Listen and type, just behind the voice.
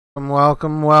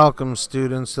Welcome, welcome,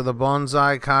 students, to the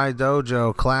Bonsai Kai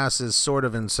Dojo. Class is sort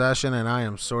of in session, and I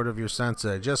am sort of your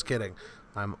sensei. Just kidding.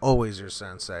 I'm always your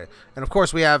sensei. And, of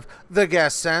course, we have the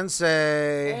guest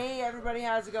sensei. Hey, everybody,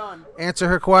 how's it going? Answer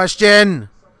her question.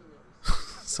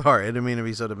 Sorry, I didn't mean to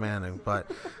be so demanding,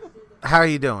 but how are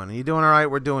you doing? Are you doing all right?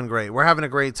 We're doing great. We're having a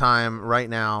great time right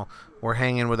now. We're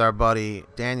hanging with our buddy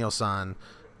Daniel-san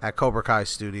at Cobra Kai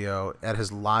Studio at his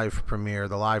live premiere.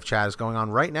 The live chat is going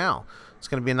on right now. It's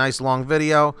going to be a nice long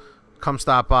video. Come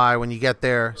stop by when you get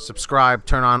there. Subscribe.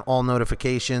 Turn on all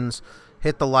notifications.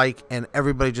 Hit the like, and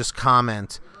everybody just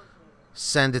comment.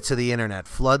 Send it to the internet.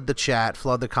 Flood the chat.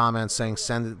 Flood the comments saying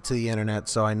send it to the internet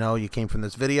so I know you came from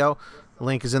this video.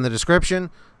 Link is in the description.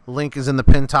 Link is in the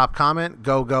pinned top comment.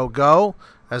 Go, go, go,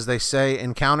 as they say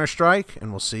in Counter-Strike,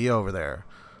 and we'll see you over there.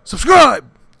 Subscribe!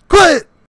 Quit!